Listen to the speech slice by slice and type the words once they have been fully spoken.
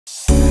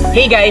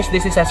Hey guys,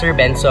 this is Ceasar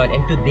Benson,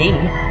 and today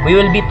we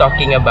will be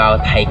talking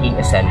about hiking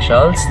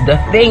essentials, the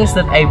things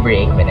that I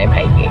bring when I'm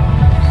hiking.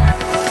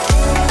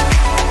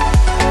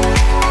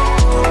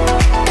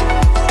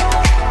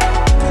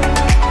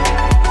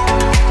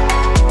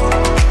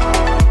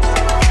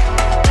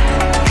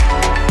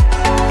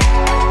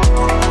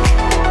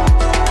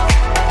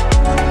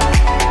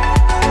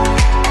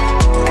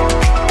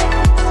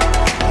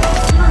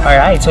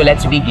 Alright, so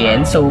let's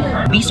begin. So,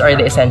 these are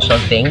the essential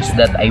things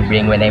that I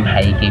bring when I'm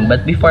hiking.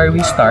 But before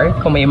we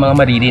start, kung may mga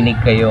maririnig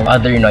kayo,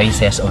 other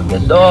noises of the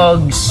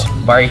dogs,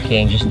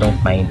 barking, just don't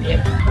mind it.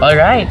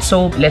 Alright,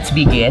 so let's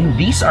begin.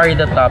 These are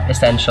the top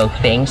essential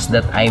things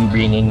that I'm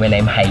bringing when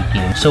I'm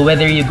hiking. So,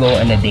 whether you go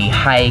on a day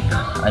hike,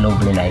 an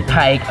overnight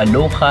hike, a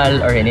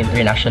local, or an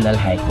international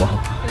hike,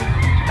 wow.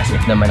 As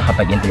if naman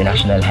kapag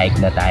international hike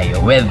na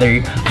tayo.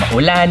 Whether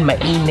maulan,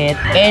 mainit,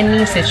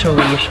 any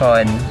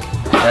situation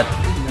that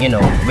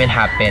will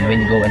happen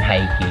when you go on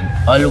hiking,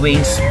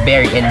 always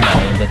bear in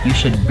mind that you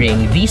should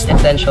bring these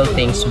essential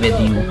things with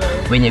you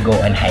when you go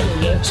on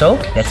hiking. So,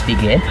 let's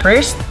begin.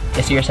 First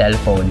is your cell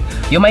phone.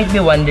 You might be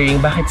wondering,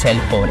 bakit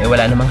cellphone?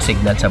 Wala namang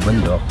signal sa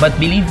bundok. But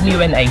believe me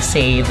when I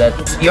say that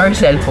your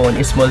cell phone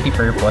is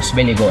multi-purpose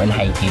when you go on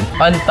hiking.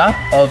 On top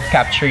of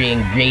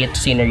capturing great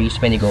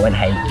sceneries when you go on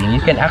hiking,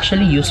 you can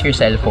actually use your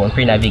cell phone for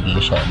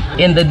navigation.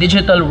 In the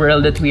digital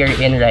world that we are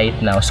in right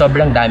now,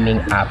 sobrang daming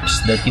apps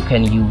that you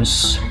can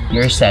use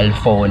your cell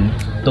phone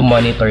to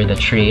monitor the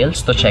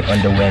trails, to check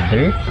on the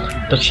weather,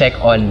 to check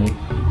on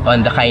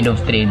the kind of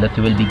trail that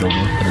you will be going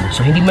through.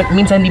 So,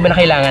 minsan hindi mo na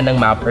kailangan ng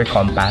map or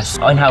compass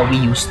on how we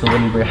used to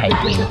when we were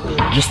hiking.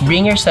 Just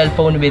bring your cell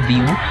phone with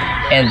you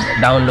and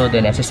download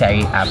the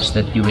necessary apps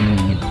that you will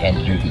need and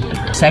you're good to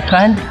go.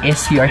 Second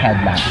is your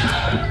headlamp.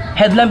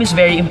 Headlamp is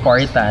very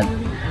important.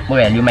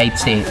 Well, you might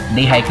say,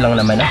 day hike lang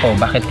naman ako,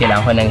 bakit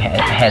kailangan ko ng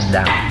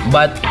headlamp?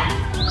 But,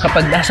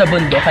 kapag nasa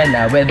bundok ka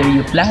na, whether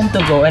you plan to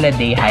go on a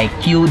day hike,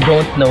 you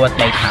don't know what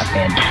might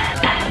happen.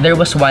 There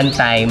was one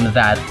time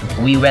that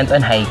we went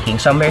on hiking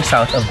somewhere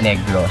south of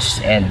Negros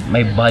and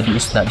my body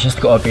is not just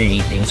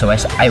cooperating. So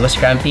I was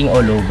cramping all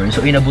over.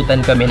 So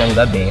inabutan kami ng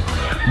gabi.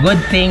 Good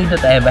thing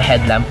that I have a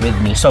headlamp with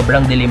me.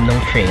 Sobrang dilim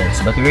ng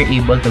trails, but we were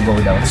able to go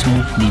down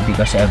smoothly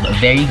because I have a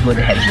very good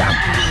headlamp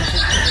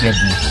with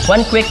me.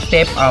 One quick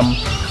tip,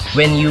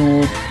 when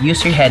you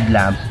use your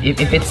headlamp, if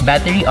it's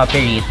battery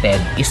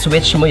operated,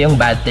 i-switch mo yung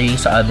battery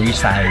sa other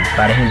side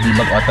para hindi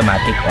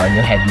mag-automatic on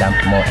yung headlamp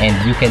mo and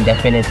you can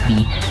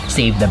definitely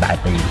save the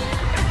battery.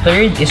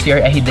 Third is your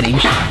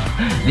hydration.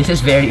 This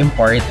is very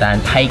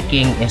important.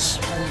 Hiking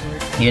is,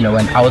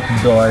 an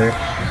outdoor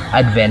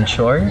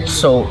adventure.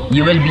 So,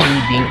 you will be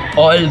needing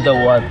all the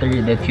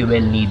water that you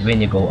will need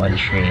when you go on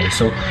trail.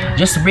 So,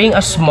 just bring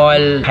a small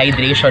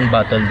hydration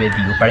bottle with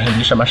you para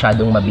hindi siya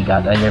masyadong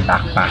mabigat on your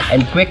backpack.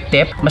 And quick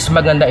tip, mas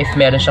maganda if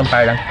meron siyang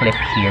parang clip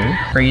here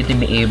for you to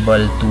be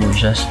able to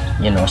just,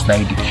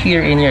 slide it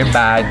here in your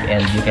bag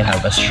and you can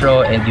have a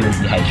straw and you will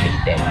be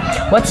hydrated.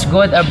 What's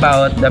good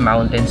about the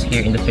mountains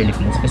here in the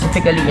Philippines,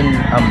 specifically in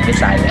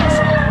Visayas,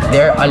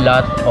 there are a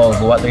lot of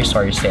water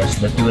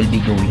sources that you will be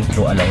going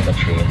through along the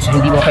trail. So,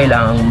 hindi mo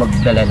kailangang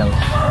magdala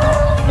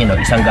ng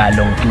isang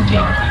galong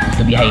tubig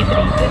to be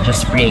hydrated.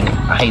 Just bring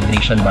a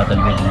hydration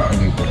bottle with you and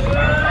you're good.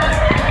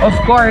 Of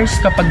course,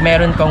 kapag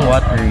meron kang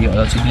water, you'll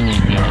also be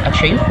needing a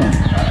trail food.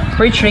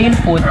 For trail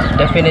food,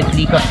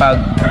 definitely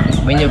kapag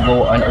when you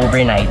go on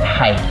overnight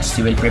hikes,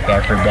 you will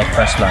prepare for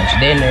breakfast, lunch,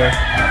 dinner.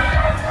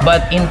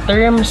 But in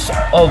terms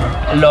of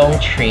long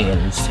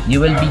trails,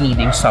 you will be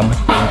needing something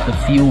to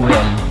fuel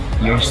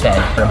yourself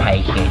from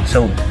hiking.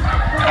 So,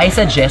 I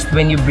suggest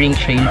when you bring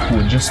trail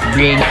food, just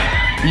bring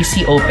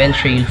easy open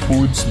trail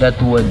foods that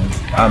would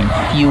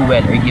fuel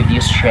or give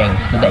you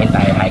strength to the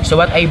entire hike. So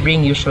what I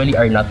bring usually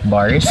are nut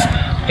bars,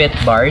 fit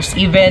bars,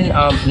 even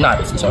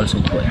nuts is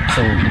also good.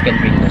 So you can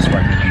bring this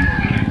one with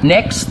you.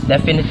 Next,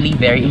 definitely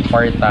very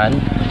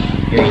important,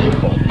 your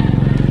raincoat.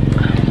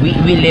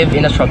 We live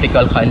in a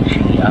tropical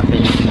country,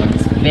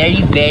 Philippines.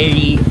 Very,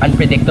 very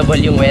unpredictable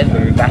yung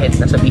weather. Kahit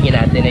nasabihin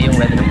natin na yung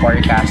weather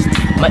forecast,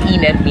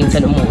 mainit,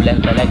 minsan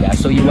umuulan talaga.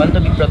 So you want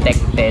to be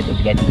protected of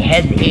getting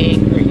headache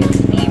or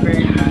getting fever.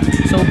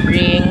 So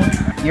bring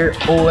your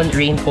own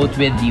raincoat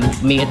with you.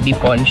 May it be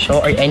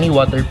poncho or any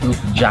waterproof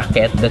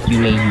jacket that you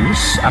may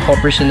use. Ako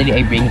personally,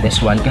 I bring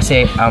this one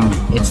kasi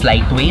it's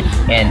lightweight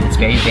and it's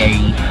very,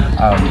 very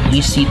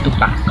easy to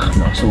pack.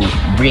 No? So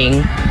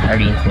bring a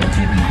raincoat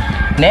with you.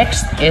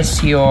 Next is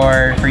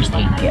your first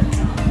aid kit.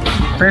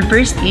 For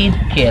first aid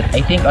kit, I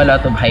think a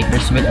lot of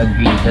hikers will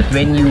agree that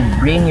when you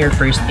bring your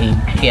first aid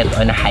kit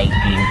on a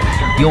hiking,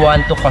 you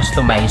want to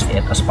customize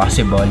it as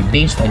possible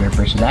based on your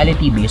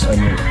personality, based on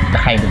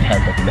the kind of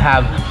health that you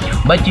have.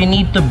 But you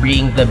need to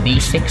bring the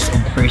basics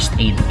of first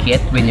aid kit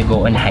when you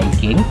go on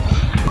hiking.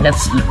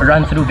 Let's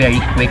run through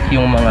very quick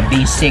yung mga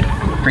basic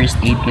first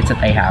aid kits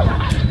that I have.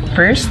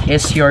 First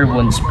is your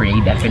wound spray,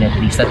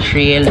 definitely. Sa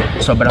trail,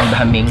 sobrang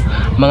daming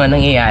mga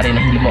nangyayari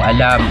na hindi mo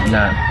alam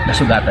na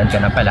nasugatan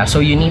ka na pala.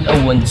 So you need a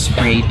wound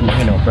spray to,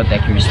 you know,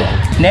 protect yourself.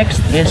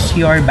 Next is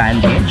your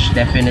bandage,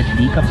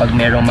 definitely. Kapag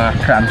merong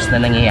mga cramps na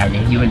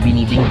nangyayari, you will be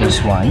needing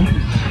this one.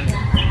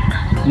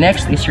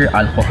 Next is your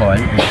alcohol,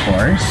 of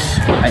course.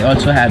 I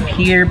also have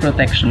here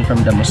protection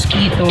from the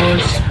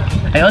mosquitoes.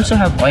 I also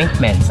have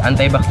ointments,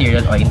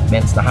 antibacterial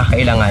ointments na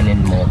kakailanganin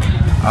mo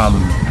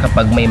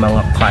kapag may mga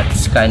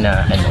cuts ka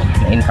na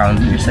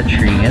encounter sa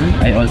trail.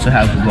 I also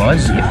have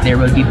gauze. If there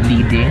will be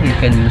bleeding, you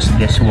can use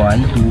this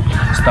one to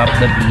stop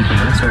the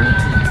bleeding. So,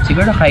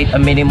 siguro kahit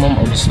a minimum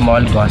of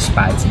small gauze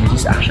pads,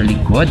 this is actually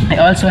good.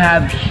 I also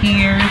have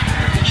here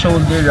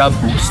shoulder rub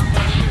boost.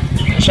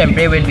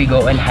 Syempre, when we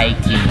go on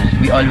hiking,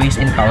 we always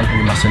encounter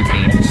muscle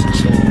pains.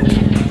 So,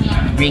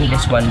 bring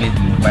this one with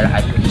you para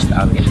at least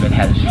it will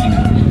help you,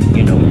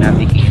 you know,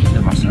 navigate the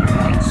muscle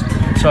pains.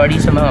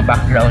 Sorry sa mga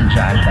background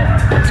dyan, but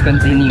let's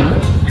continue.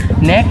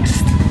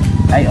 Next,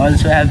 I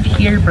also have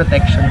here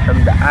protection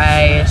from the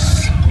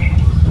eyes.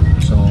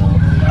 So,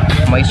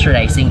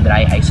 moisturizing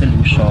dry eye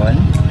solution.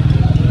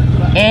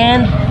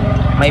 And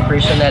my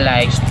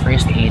personalized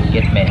first aid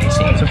kit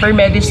medicine. So for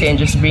medicine,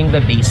 just bring the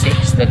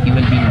basics that you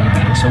will be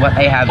needing. So what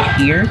I have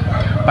here,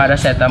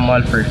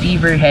 paracetamol for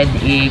fever,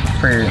 headache,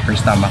 for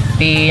stomach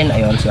pain.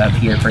 I also have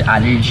here for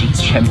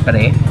allergies,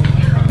 syempre.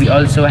 We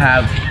also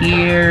have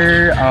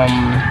here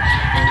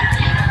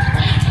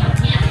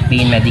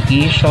pain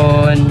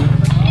medication,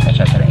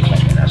 etc.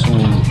 So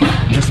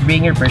just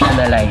bring your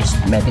personalized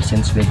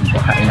medicines with you.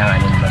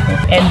 Kailanganin mo to.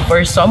 And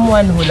for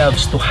someone who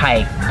loves to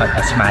hike but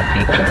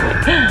asthmatic,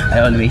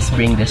 I always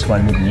bring this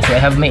one with me. So I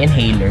have my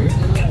inhaler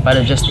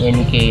para just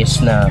in case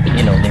na,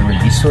 you know, there will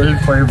be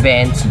sulfur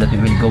vents that we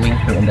will going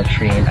through on the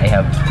trail. I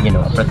have, you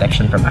know, a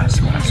protection from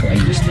asthma. So I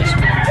use this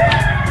one.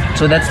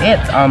 So that's it.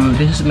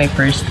 This is my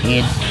first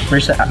aid,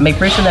 my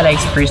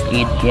personalized first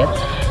aid kit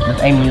that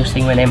I'm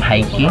using when I'm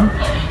hiking.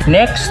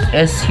 Next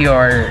is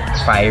your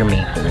fire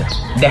maker.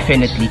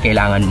 Definitely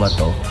kailangan mo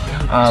to.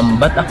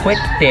 But a quick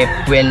tip,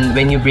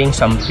 when you bring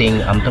something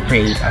to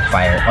create a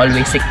fire,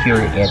 always secure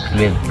it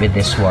with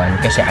this one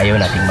kasi ayaw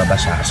nating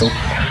mabasa. So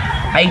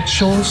I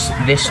chose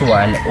this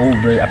one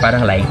over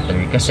parang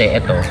lighter kasi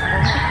ito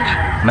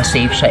mas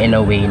safe siya in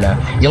a way na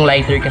yung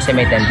lighter kasi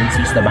may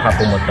tendencies na baka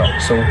pumutok.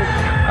 So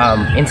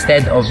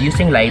instead of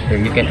using lighter,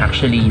 you can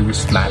actually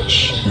use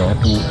match, no,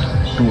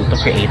 to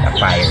create a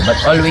fire, but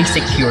always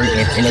secure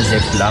it in a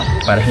ziploc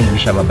para hindi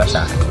siya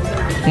mabasa.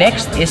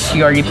 Next is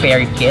your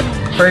repair kit.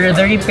 For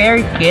the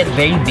repair kit,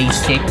 very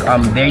basic,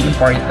 very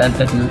important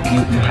that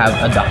you have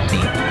a duct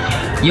tape.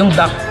 Yung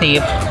duct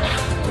tape,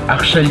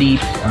 actually,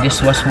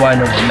 this was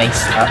one of my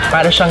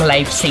para siyang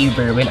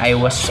lifesaver when I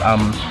was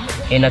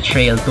in a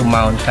trail to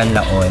Mount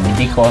Canlaon,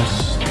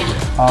 because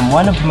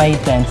one of my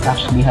tents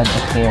actually had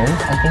a tear,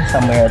 I think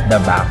somewhere at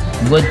the back.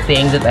 Good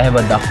thing that I have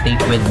a duct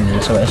tape with me,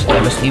 so I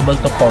was able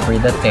to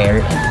cover the tear.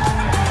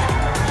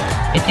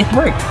 It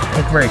worked.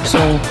 It worked.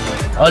 So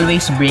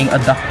always bring a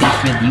duct tape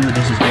with you.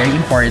 This is very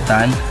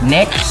important.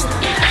 Next,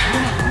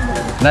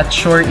 not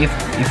sure if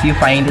you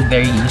find it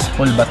very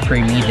useful, but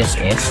for me this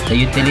is the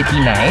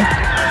utility knife.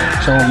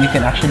 So you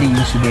can actually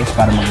use this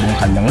para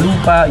magbungkal ng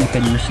lupa. You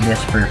can use this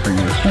for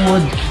your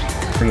food,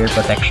 for your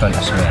protection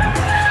as well.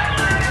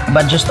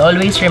 But just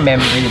always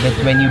remember that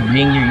when you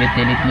bring your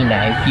utility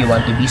knife, you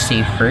want to be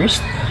safe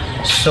first.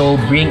 So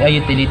bring a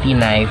utility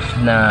knife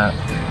na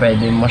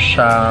pwede mo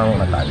siyang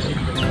matalo,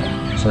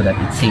 so that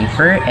it's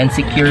safer, and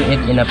secure it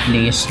in a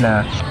place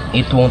na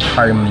it won't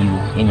harm you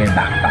in your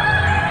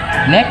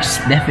backpack.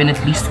 Next,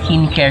 definitely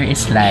skincare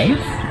is life.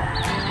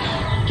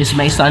 Is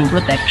my sun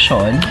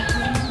protection.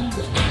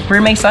 For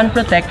my sun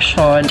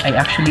protection, I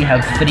actually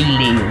have 3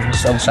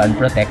 layers of sun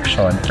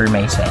protection for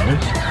myself.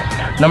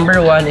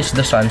 Number 1 is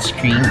the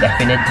sunscreen.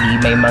 Definitely,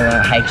 may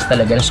mga hikes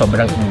talaga na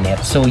sobrang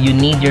init. So, you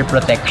need your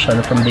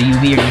protection from the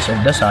UV rays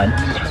of the sun.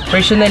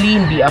 Personally,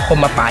 hindi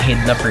ako mapahid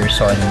na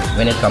person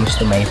when it comes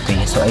to my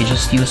face. So, I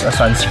just use a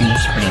sunscreen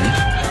spray.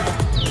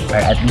 Or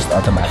at least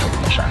automatic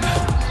na siya.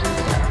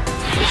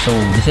 So,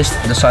 this is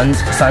the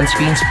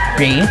sunscreen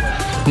spray.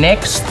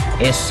 Next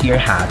is your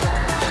hat.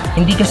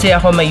 Hindi kasi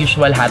ako may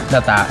usual hat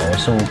na tao.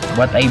 So,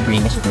 what I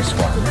bring is this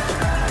one.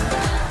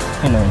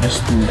 You know,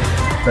 just to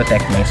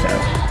protect myself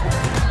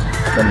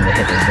from the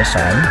heat of the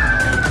sun.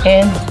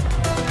 And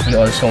you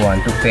also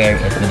want to pair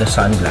it with the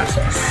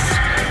sunglasses.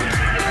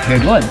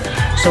 You're good.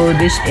 So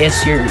this is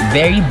your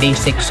very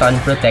basic sun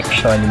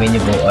protection when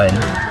you go on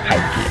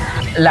hiking.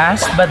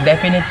 Last but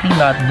definitely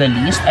not the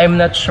least,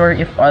 I'm not sure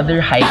if other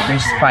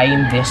hikers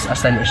find this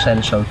as an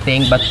essential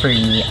thing, but for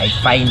me, I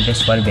find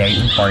this one very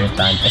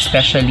important,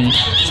 especially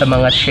sa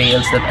mga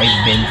trails that I've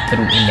been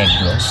through in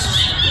Negros.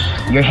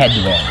 Your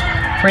headwear.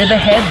 For the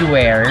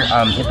headwear,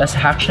 it has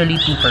actually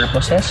 2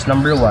 purposes.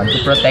 Number 1,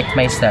 to protect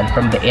myself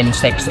from the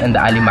insects and the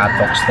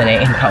alimatox that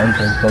I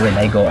encountered ko when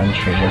I go on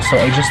trails.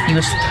 So I just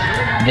use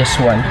this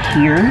one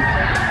here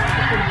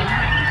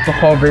to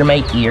cover my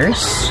ears.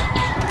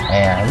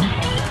 Ayan.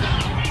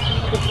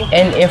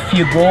 And if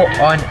you go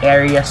on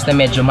areas na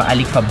medyo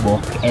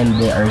maalikabok and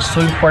there are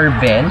sulfur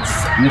vents,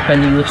 you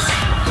can use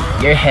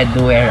your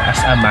headwear as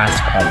a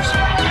mask also.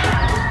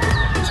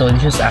 So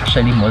this is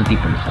actually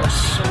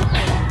multi-purpose.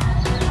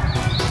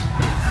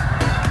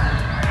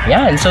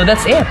 Yan, so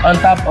that's it. On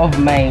top of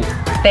my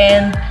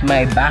tent,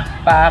 my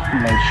backpack,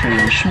 my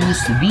trail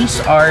shoes, these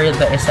are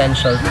the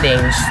essential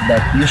things that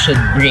you should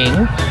bring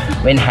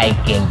when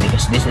hiking,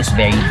 because this is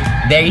very,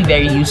 very,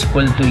 very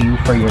useful to you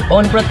for your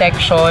own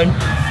protection,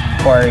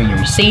 for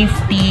your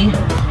safety,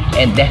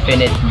 and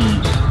definitely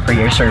for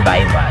your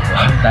survival.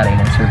 Taray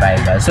ng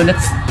survival. So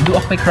let's do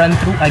a quick run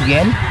through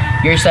again.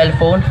 Your cell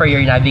phone for your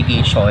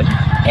navigation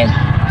and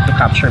to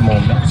capture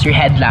moments. Your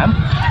headlamp.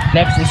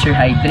 Next is your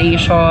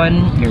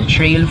hydration, your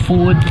trail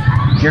food,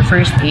 your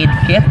first aid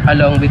kit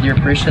along with your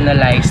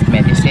personalized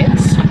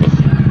medicines,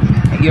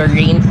 your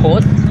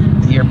raincoat,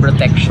 your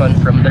protection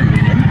from the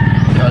rain.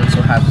 You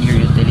also have your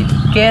utility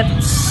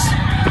kits,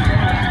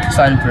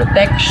 sun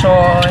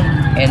protection,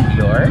 and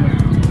your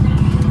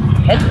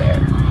headwear.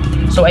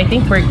 So I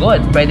think we're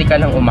good. Pwede ka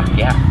nang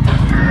umakyat.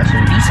 So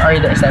these are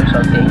the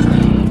essential things.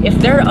 If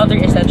there are other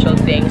essential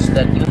things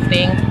that you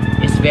think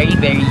is very,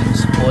 very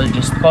useful,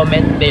 just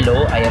comment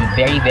below. I am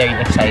very, very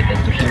excited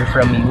to hear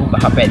from you.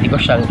 Baka pwede ko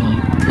siyang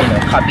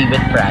copy with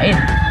pride.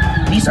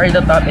 These are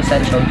the top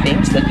essential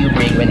things that you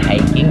bring when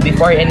hiking.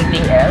 Before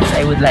anything else,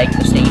 I would like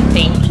to say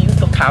thank you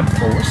to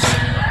Campos.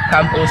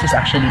 Campos is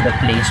actually the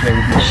place where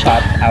we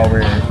shot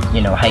our,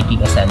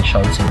 hiking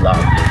essentials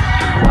vlog.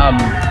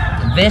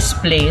 This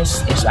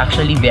place is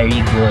actually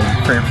very good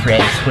for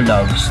friends who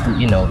loves to,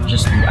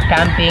 just do a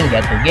camping,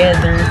 get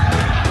together.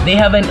 They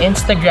have an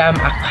Instagram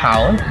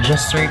account.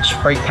 Just search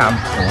for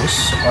Campos,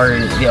 or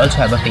they also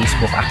have a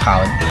Facebook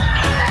account.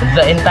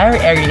 The entire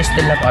area is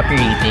still not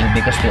operating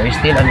because they are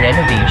still on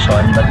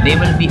renovation, but they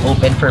will be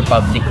open for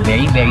public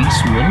very, very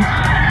soon.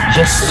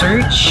 Just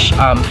search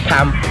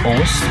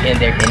Campos in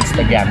their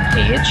Instagram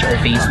page or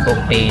Facebook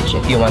page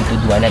if you want to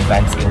do an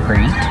advanced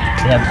inquiry.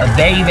 They have a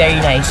very, very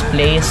nice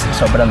place.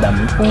 Sobrang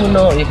daming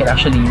puno. You can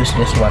actually use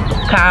this one to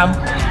camp,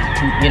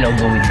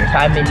 go with your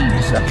family.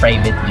 This is a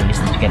private place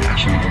that you can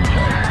actually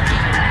enjoy.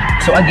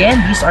 So again,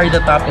 these are the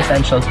top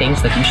essential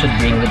things that you should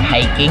bring with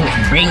hiking.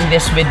 Bring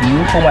this with you.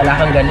 Kung wala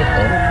kang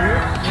ganito,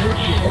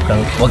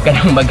 huwag ka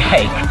nang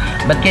mag-hike.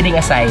 But kidding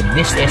aside,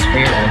 this is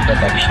for your own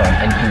protection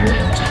and for your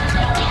own safety.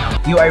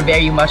 You are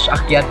very much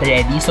akyat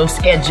ready, so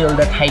schedule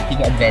that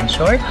hiking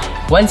adventure.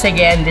 Once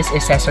again, this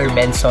is Ceasar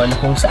Benson,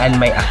 kung saan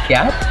may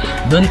akyat.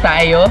 Dun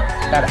tayo,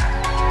 tara!